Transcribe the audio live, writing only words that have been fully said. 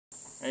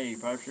Hey,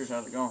 Pipesters,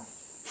 how's it going?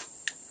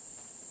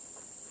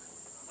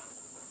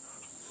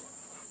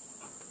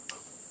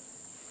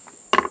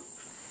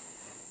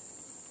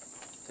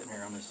 Sitting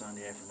here on this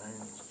Sunday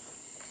afternoon,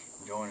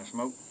 enjoying a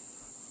smoke.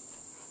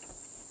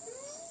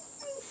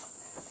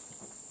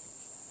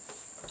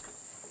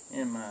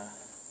 In my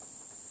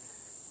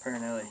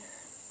Perinelli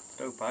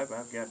stovepipe,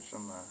 I've got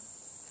some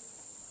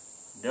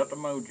Delta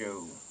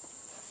Mojo.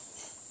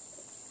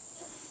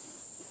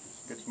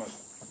 Good smoke.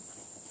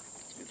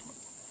 It's good smoke.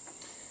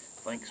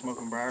 Thank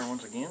Smoking Briar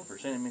once again for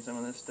sending me some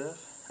of this stuff.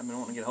 I've been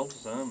wanting to get a hold of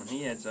some, and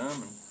he had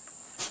some, and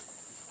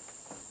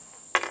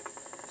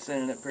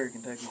sending it up Perry,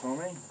 Kentucky for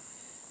me.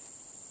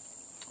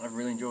 I've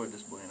really enjoyed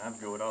this blend. I've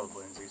enjoyed all the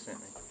blends he sent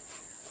me.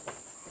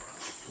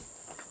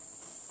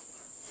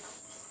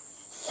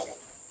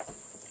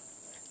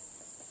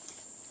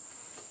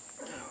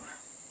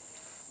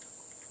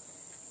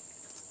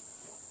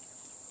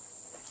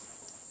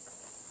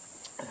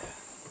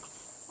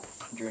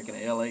 Drinking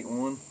an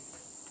L81.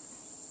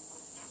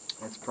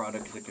 That's a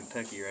product of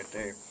Kentucky right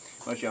there.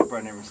 Most of y'all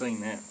probably never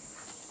seen that.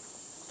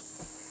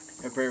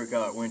 Up here we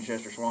call it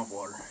Winchester Swamp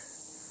Water.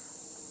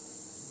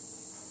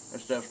 That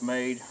stuff's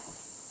made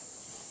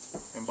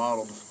and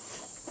bottled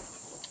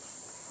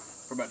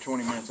for about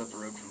 20 minutes up the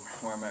road from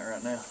where I'm at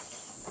right now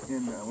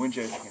in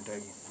Winchester,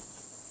 Kentucky.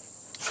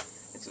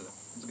 It's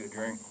a good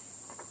drink.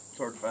 It's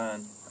hard to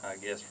find, I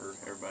guess, for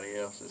everybody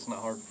else. It's not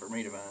hard for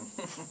me to find.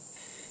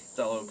 It's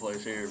all over the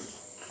place here.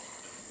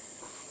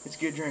 It's a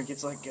good drink.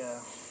 It's like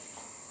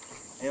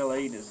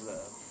L8 is,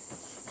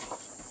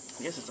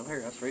 I guess it's over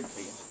here. I'll read it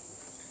to you.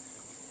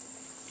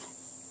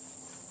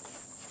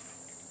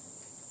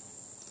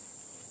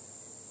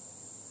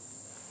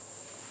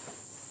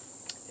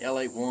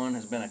 L81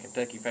 has been a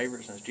Kentucky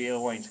favorite since G.L.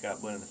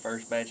 Wainscott blended the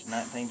first batch in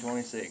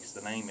 1926.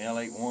 The name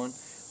L81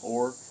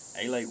 or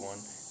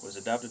Ale81 was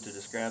adopted to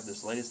describe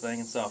this latest thing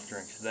in soft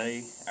drinks.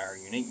 Today, our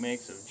unique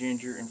mix of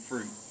ginger and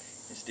fruit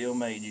is still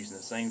made using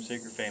the same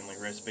secret family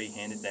recipe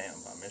handed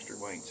down by Mr.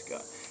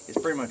 Wainscott. It's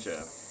pretty much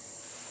a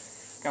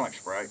kind of like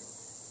Sprite,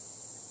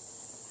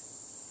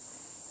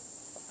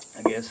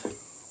 I guess. A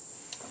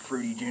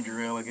fruity ginger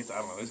ale, I guess. I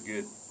don't know. It's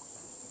good.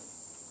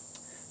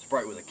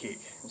 Sprite with a kick.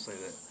 We'll say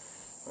that.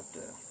 But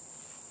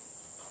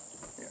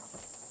yeah.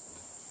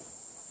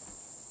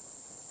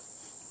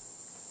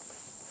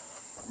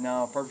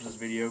 Now, the purpose of this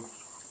video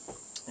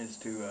is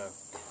to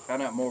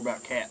find out more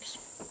about CAPS,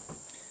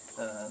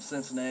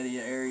 Cincinnati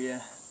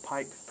Area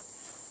Pipe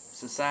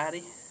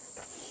Society,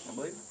 I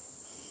believe.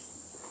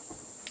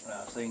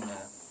 I've seen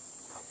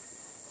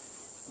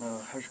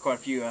there's quite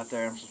a few out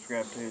there I'm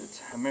subscribed to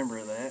that's a member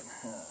of that,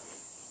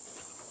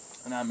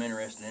 and I'm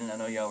interested in it. I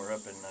know y'all were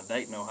up in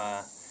Dayton,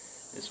 Ohio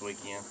this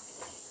weekend.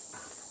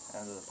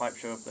 The pipe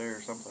show up there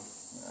or something,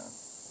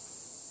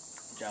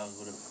 which I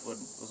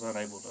was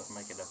unable to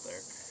make it up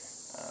there,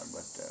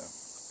 but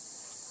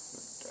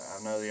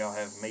I know y'all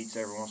have meets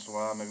every once in a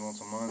while, maybe once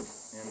a month,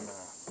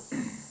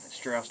 in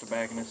Strauss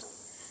Tobacconist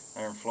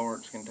there in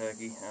Florence,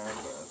 Kentucky.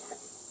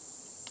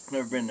 I've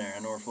never been there. I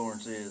know where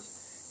Florence is.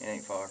 It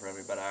ain't far from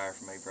me, about an hour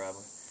from me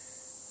probably,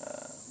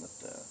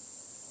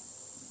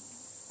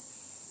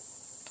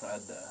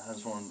 I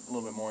just wanted a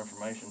little bit more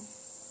information.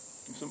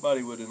 If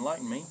somebody would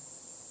enlighten me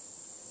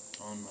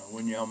on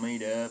when y'all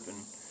meet up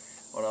and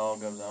what all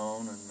goes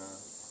on and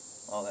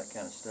all that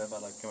kind of stuff,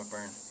 I'd like to come up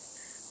there and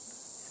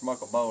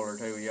smoke a bowl or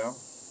two with y'all.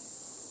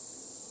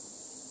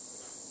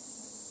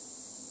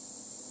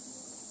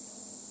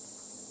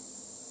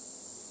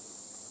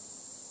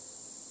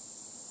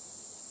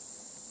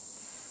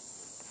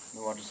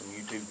 Been watching some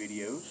YouTube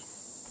videos,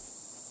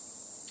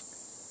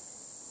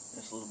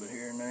 just a little bit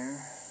here and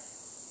there.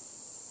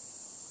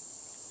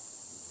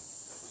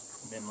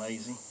 Been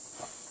lazy.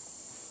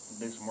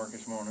 Do some work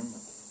this morning,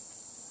 but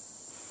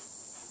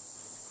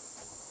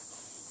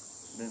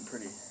been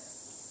pretty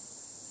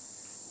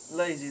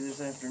lazy this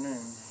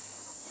afternoon.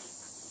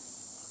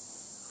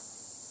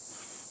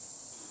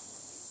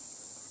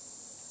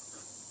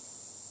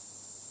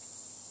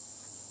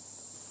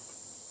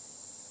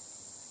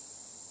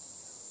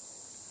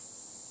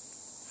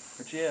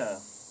 But yeah,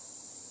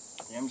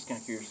 I'm just kind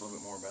of curious a little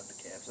bit more about the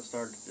CAPS. I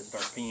started to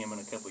start PMing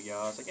a couple of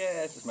y'all. I was like,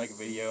 yeah, let's just make a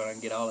video and I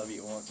can get all of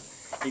you at once.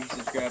 If you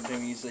subscribe to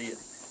me, you see it.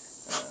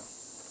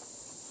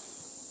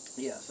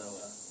 Yeah, so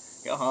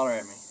y'all holler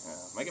at me.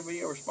 Make a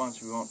video response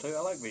if you want to.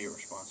 I like video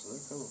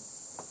responses. They're cool.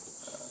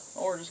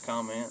 Or just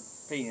comment,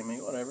 PM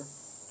me, whatever.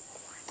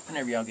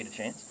 Whenever y'all get a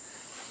chance.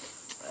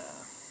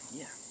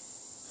 Yeah.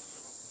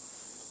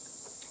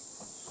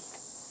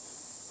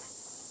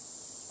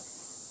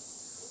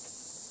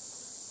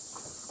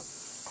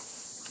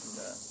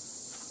 And,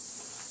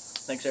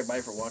 thanks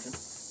everybody for watching.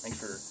 Thanks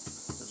for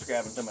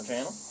subscribing to my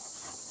channel.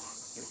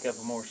 Get a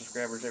couple more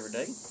subscribers every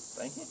day.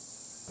 Thank you.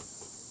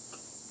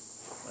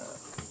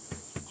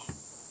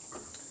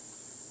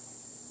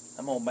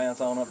 I'm going to bounce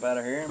on up out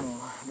of here. I'm going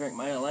to drink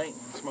my L8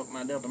 and smoke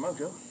my Delta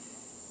Mojo.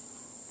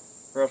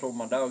 Wrestle with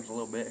my dogs a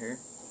little bit here.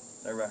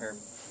 They're right here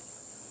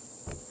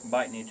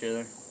biting each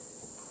other,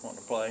 wanting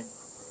to play.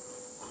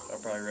 I'll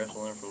probably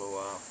wrestle them for a little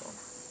while. So.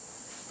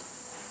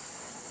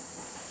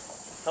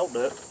 Hold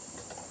up.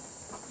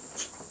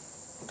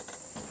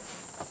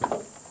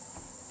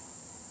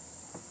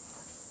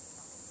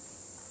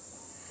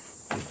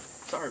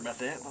 Sorry about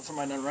that. Thought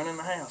somebody done run in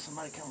the house.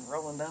 Somebody come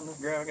rolling down this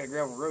gravel. I got a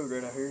gravel road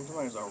right out here.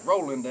 Somebody's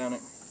rolling down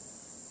it.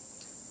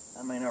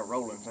 I mean, not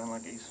rolling. Sound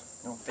like he's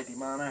going 50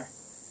 miles an hour.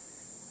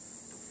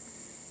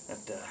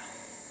 But,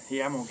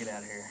 yeah, I'm going to get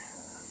out of here.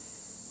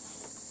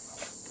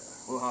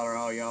 We'll holler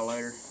at all y'all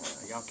later.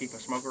 Y'all keep a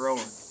smoker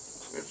rolling.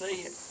 Good to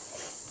see you.